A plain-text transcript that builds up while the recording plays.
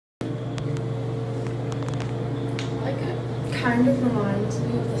kind of reminds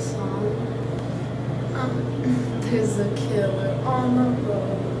me of the song, there's a killer on the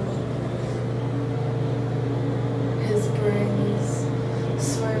road, his brains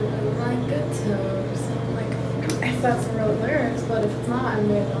swerving like a toad. So I'm like, if that's the real lyrics, but if it's not, I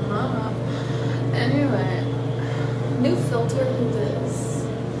made them up. Anyway, new filter with this,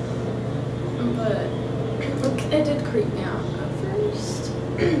 but it did creep me out at first.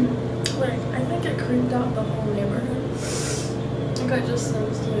 Like, I think it creeped out the whole neighborhood. Like, I just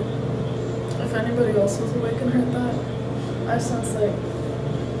sensed it. If anybody else was awake and heard that, I sensed like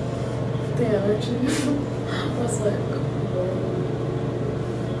the energy was like, whoa,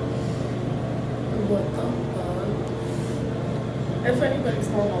 what the fuck? If anybody's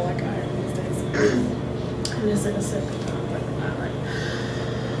normal like I am these days, I'm just like a sick like that. Like,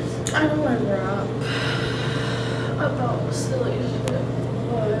 I know I rap about silly shit,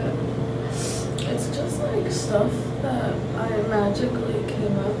 but it's just like stuff that I magically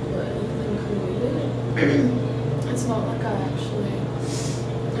came up with and created. It's not like I actually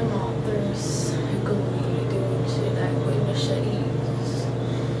am out there secretly doing shit I wish I ease.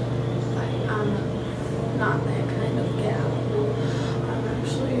 Like, I'm not that kind of gal.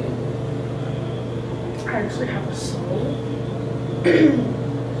 I actually have a soul.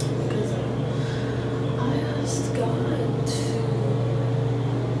 Because I asked God to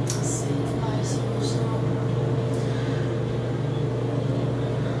save my soul.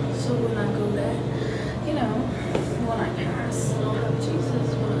 So when I go there, you know, when I pass, I'll have Jesus.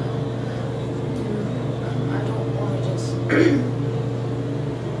 When I don't want to just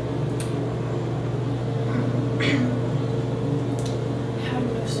have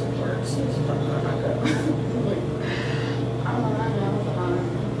no support system when I go. Like, I know that I'm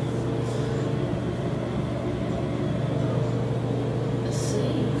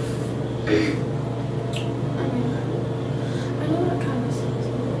safe. I mean, I know that kind of sounds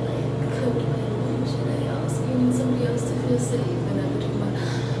like code language. They ask you need somebody else to feel safe and everything, but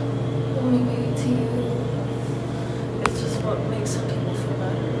well, maybe to you, it's just what makes some people feel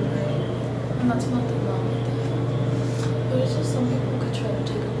better, right? And that's nothing wrong with it. But it's just some people